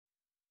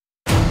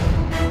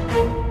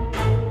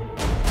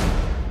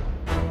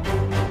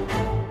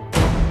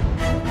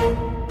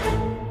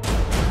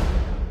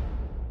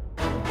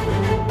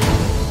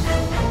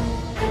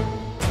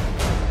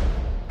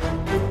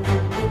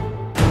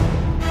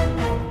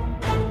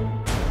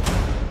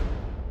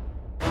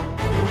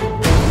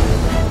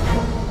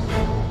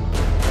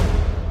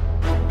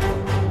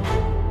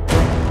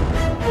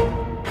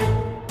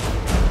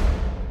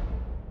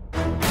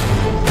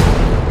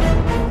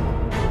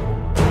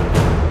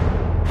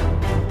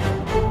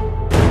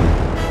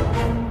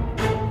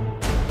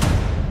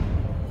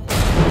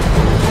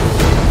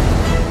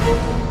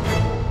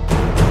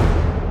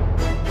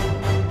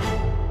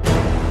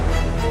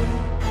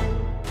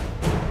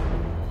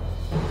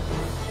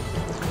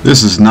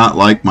This is not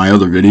like my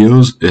other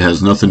videos. It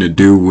has nothing to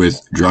do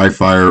with dry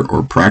fire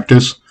or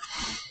practice.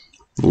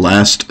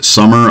 Last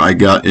summer I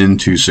got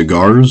into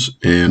cigars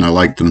and I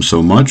liked them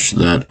so much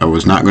that I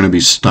was not going to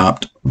be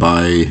stopped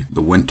by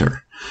the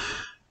winter.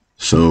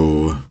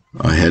 So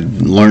I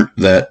had learnt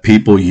that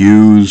people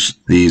use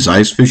these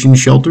ice fishing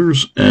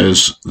shelters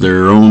as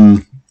their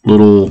own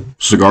little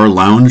cigar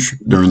lounge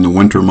during the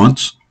winter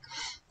months,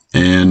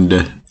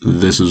 and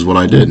this is what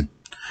I did.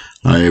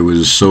 I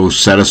was so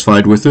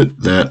satisfied with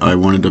it that I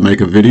wanted to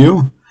make a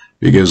video,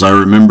 because I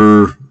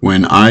remember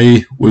when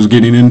I was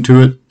getting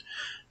into it,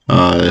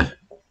 I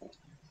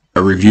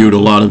reviewed a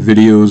lot of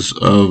videos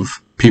of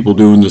people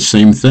doing the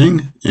same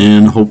thing,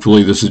 and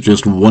hopefully this is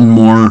just one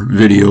more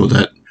video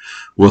that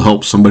will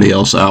help somebody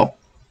else out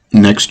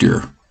next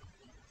year.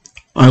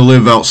 I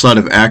live outside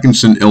of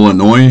Atkinson,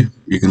 Illinois.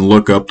 You can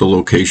look up the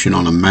location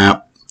on a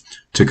map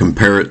to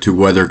compare it to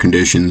weather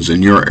conditions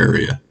in your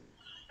area.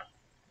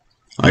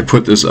 I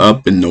put this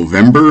up in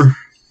November.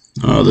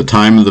 The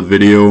time of the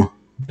video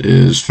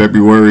is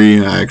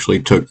February. I actually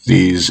took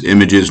these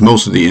images,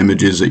 most of the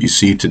images that you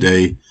see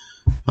today,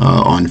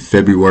 on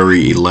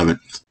February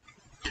 11th.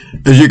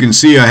 As you can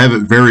see, I have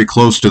it very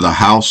close to the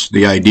house.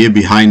 The idea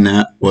behind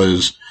that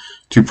was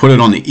to put it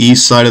on the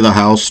east side of the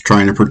house,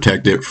 trying to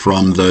protect it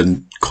from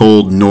the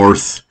cold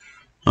north,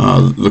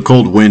 the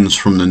cold winds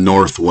from the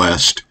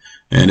northwest,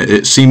 and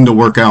it seemed to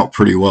work out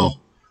pretty well.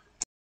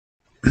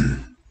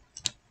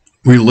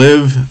 We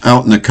live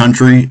out in the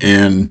country,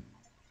 and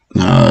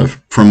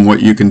from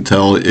what you can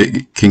tell,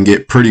 it can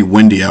get pretty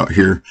windy out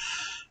here.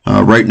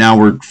 Right now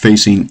we're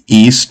facing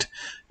east,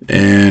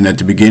 and at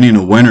the beginning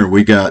of winter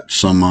we got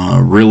some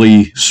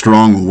really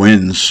strong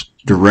winds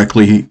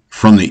directly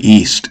from the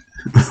east,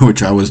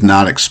 which I was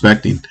not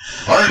expecting.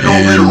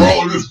 And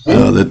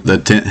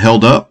the tent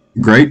held up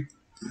great.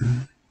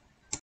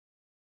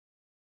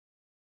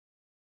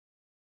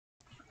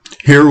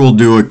 Here we'll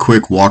do a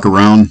quick walk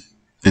around,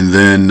 and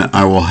then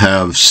I will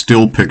have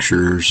still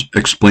pictures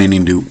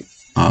explaining to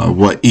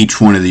what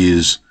each one of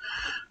these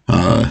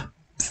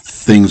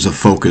things of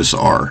focus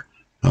are.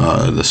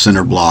 The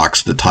center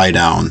blocks, the tie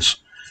downs.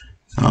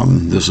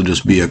 This will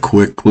just be a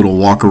quick little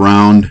walk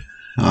around,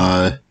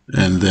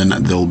 and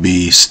then there'll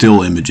be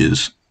still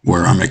images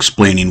where I'm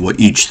explaining what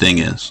each thing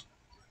is.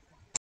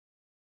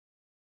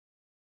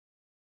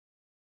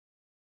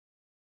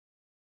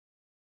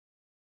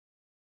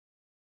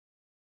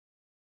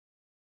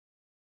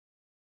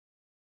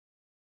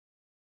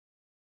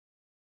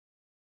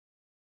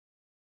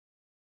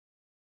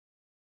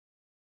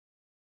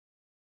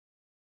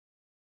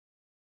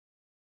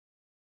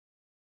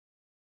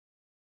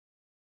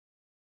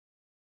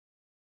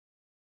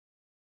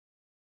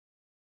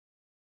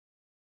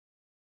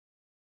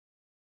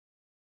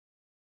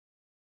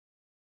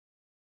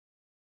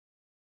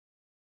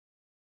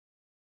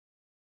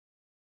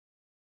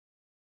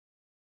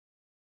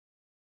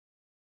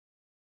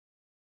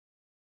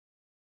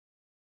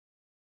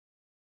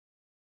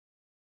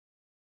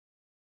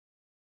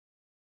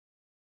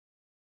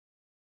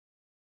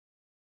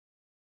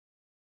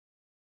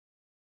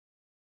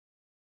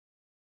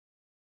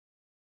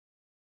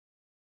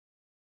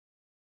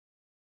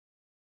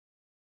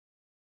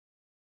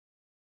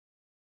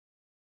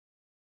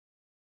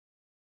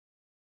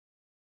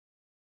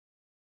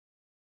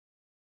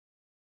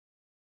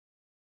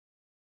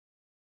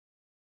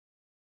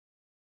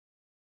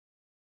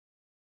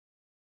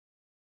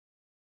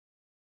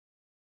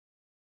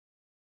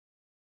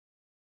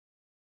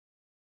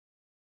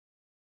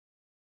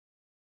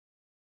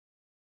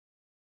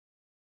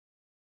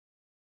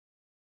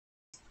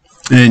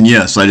 And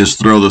yes, I just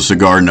throw the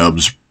cigar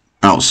nubs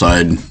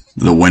outside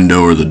the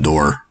window or the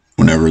door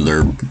whenever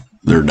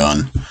they're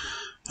done.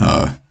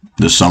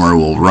 This summer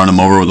we'll run them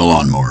over with a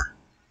lawnmower.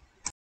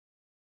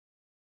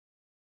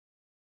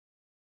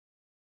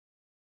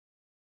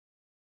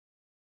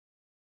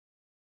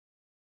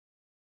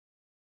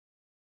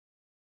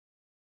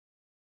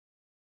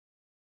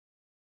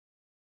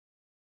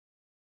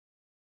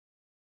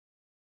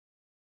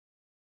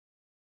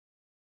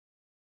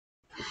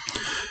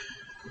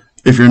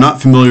 If you're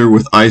not familiar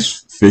with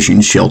ice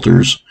fishing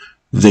shelters,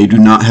 they do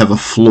not have a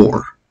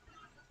floor.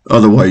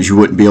 Otherwise you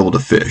wouldn't be able to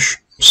fish.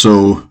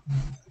 So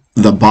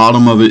the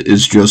bottom of it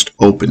is just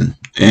open.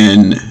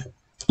 And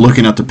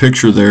looking at the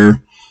picture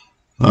there,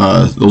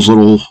 those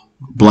little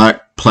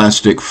black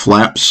plastic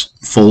flaps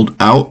fold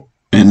out,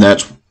 and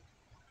that's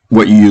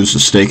what you use to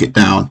stake it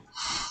down.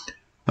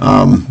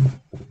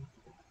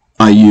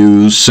 I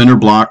use center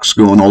blocks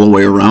going all the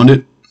way around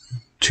it,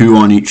 2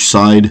 on each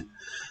side,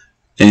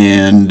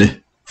 and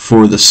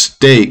for the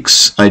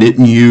stakes, I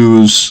didn't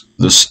use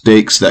the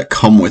stakes that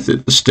come with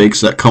it. The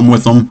stakes that come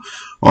with them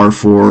are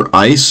for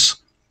ice,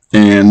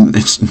 and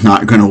it's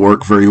not going to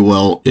work very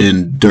well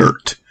in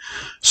dirt.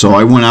 So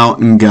I went out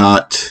and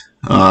got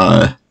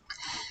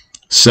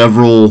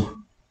several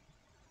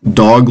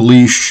dog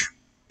leash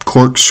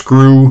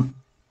corkscrew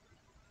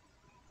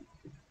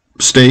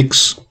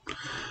stakes,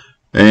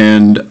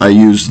 and I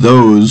used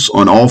those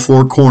on all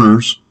 4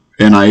 corners,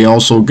 and I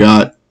also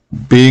got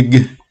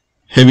big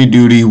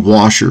heavy-duty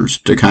washers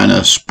to kind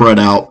of spread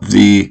out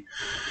the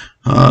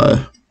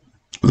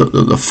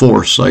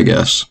force, I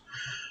guess.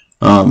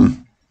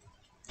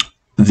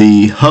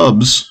 The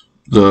hubs,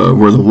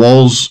 where the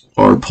walls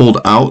are pulled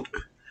out,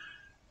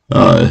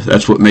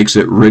 that's what makes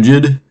it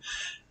rigid,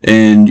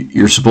 and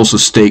you're supposed to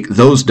stake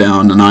those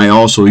down. And I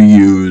also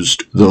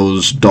used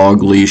those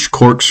dog leash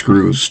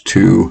corkscrews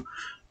to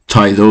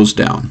tie those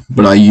down,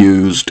 but I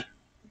used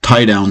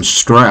tie down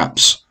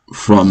straps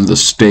from the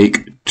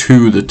stake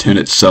to the tin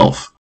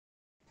itself.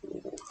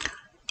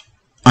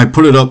 I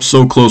put it up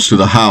so close to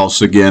the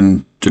house,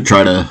 again, to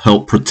try to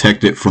help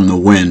protect it from the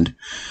wind.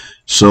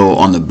 So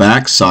on the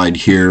back side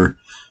here,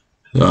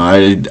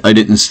 I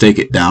didn't stake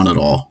it down at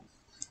all.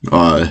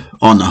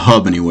 On the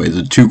hub anyway.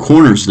 The two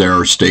corners there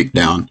are staked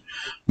down,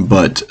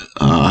 but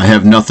I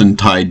have nothing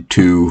tied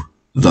to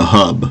the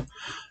hub,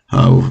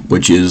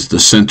 which is the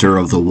center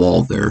of the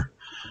wall there.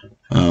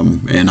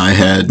 And I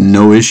had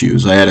no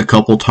issues. I had a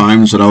couple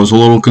times that I was a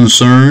little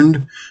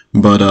concerned,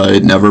 but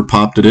it never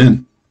popped it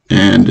in,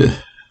 and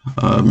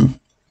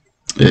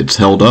it's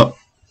held up.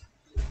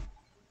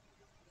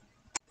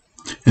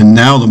 And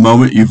now the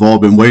moment you've all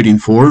been waiting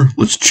for.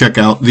 Let's check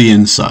out the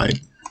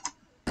inside.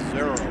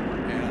 0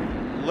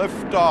 and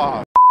lift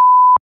off.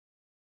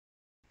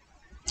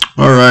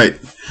 Alright,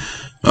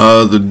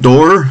 the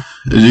door,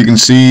 as you can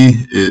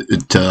see,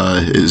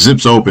 it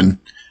zips open.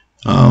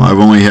 I've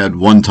only had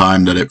one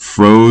time that it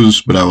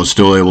froze, but I was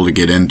still able to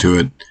get into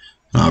it.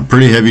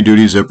 Pretty heavy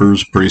duty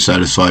zippers, pretty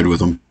satisfied with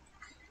them.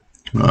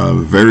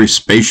 Very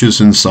spacious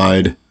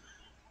inside.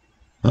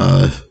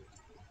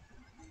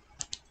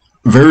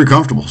 Very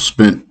comfortable.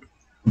 Spent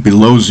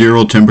below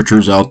 0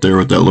 temperatures out there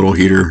with that little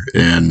heater,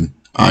 and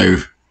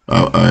I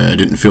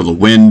didn't feel the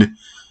wind.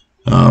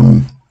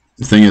 The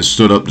thing has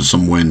stood up to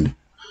some wind.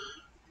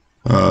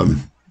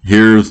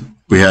 Here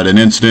we had an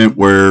incident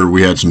where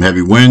we had some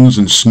heavy winds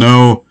and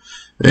snow,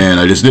 and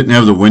I just didn't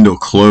have the window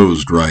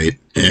closed right,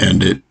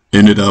 and it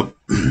ended up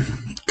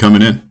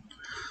coming in.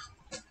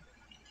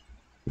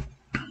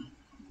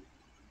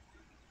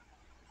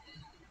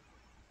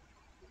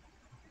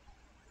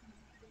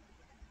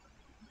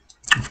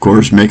 Of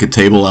course, make a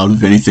table out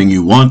of anything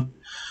you want.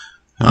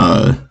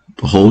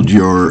 Hold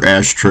your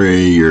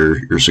ashtray,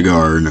 your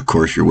cigar, and of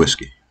course your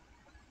whiskey.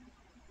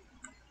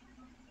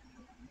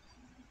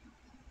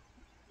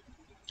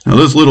 Now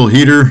this little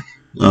heater,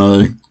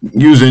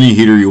 use any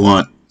heater you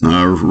want.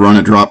 Run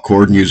a drop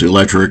cord and use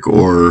electric,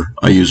 or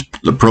I use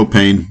the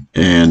propane,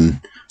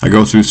 and I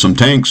go through some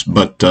tanks,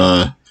 but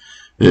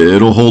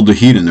it'll hold the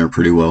heat in there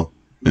pretty well.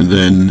 And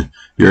then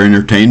your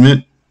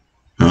entertainment,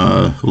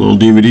 a little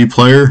DVD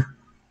player,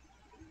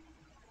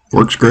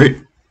 works great.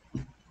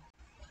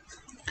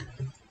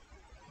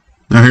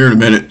 Now here in a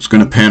minute, it's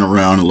going to pan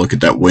around and look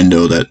at that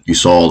window that you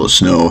saw all the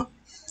snow,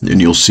 and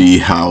you'll see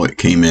how it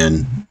came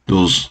in.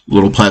 Those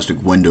little plastic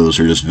windows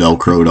are just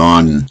velcroed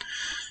on,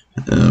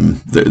 and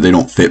they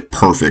don't fit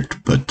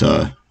perfect, but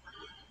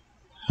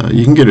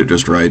you can get it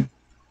just right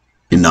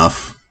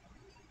enough,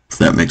 if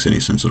that makes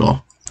any sense at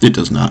all. It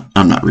does not.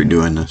 I'm not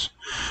redoing this.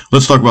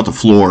 Let's talk about the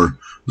floor.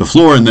 The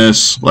floor in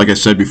this, like I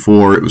said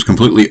before, it was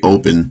completely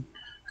open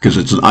because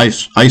it's an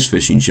ice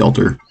fishing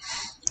shelter,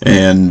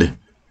 and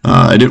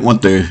I didn't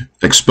want the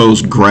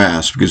exposed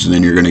grass, because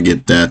then you're going to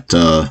get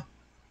that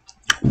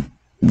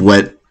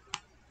wet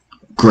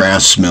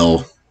grass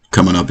smell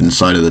coming up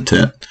inside of the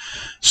tent.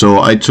 So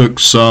I took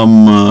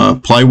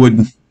some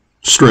plywood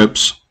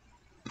strips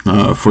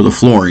for the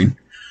flooring,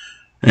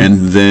 and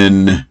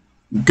then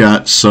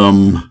got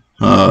some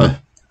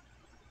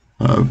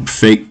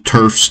fake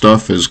turf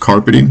stuff as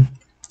carpeting,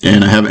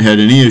 and I haven't had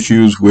any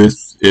issues with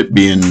it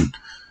being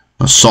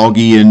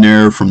soggy in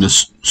there from the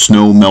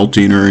snow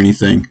melting or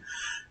anything.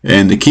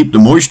 And to keep the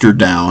moisture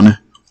down,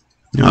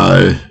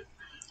 I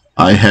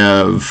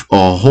have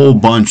a whole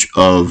bunch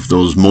of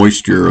those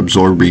moisture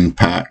absorbing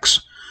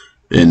packs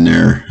in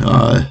there.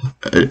 I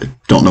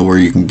don't know where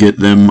you can get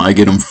them. I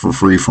get them for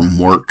free from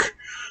work.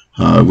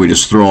 We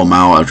just throw them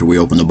out after we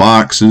open the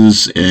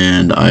boxes,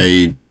 and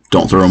I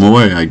don't throw them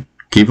away. I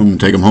keep them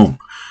and take them home.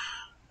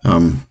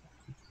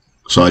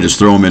 So I just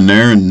throw them in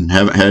there and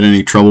haven't had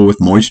any trouble with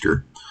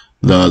moisture.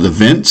 The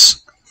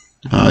vents,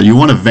 you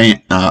want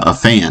a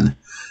fan.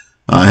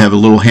 I have a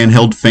little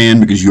handheld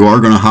fan because you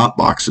are going to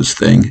hotbox this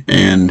thing,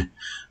 and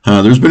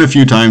there's been a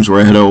few times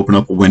where I had to open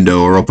up a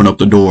window or open up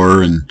the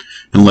door and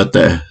let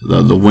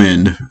the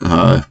wind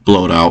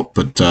blow it out.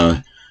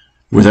 But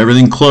with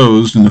everything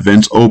closed and the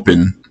vents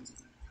open,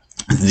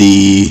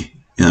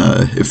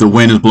 if the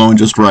wind is blowing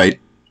just right,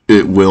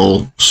 it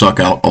will suck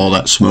out all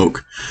that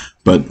smoke,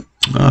 but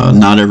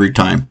not every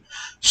time.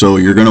 So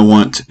you're going to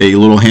want a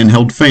little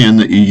handheld fan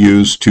that you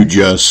use to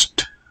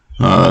just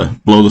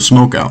blow the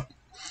smoke out.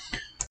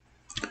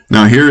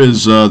 Now here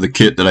is the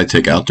kit that I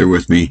take out there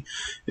with me.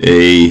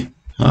 A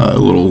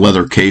little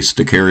leather case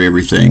to carry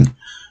everything,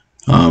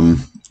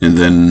 and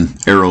then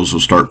arrows will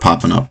start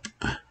popping up.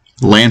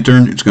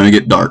 Lantern, it's going to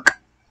get dark.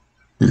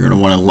 You're going to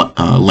want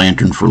a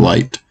lantern for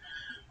light.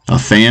 A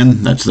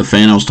fan, that's the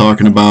fan I was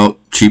talking about.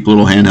 Cheap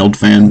little handheld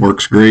fan,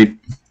 works great.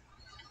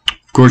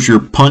 Of course, your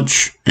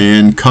punch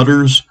and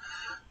cutters,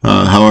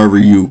 however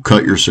you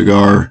cut your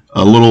cigar,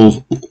 a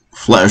little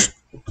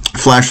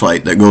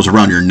flashlight that goes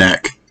around your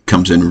neck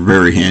comes in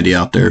very handy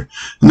out there.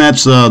 And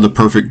that's the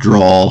perfect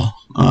draw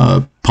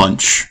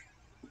punch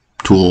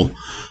tool.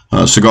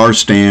 Cigar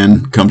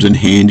stand comes in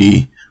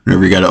handy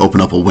whenever you got to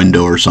open up a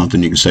window or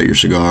something. You can set your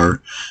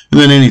cigar, and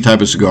then any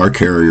type of cigar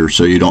carrier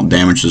so you don't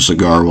damage the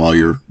cigar while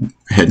you're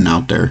heading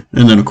out there.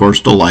 And then of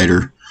course the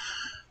lighter,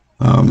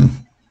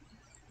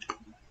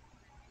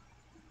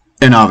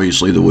 and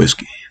obviously the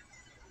whiskey,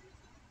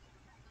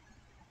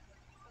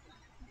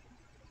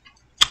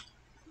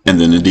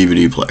 and then the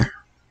DVD player.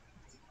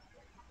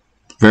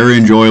 Very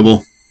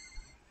enjoyable.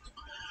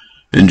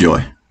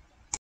 Enjoy.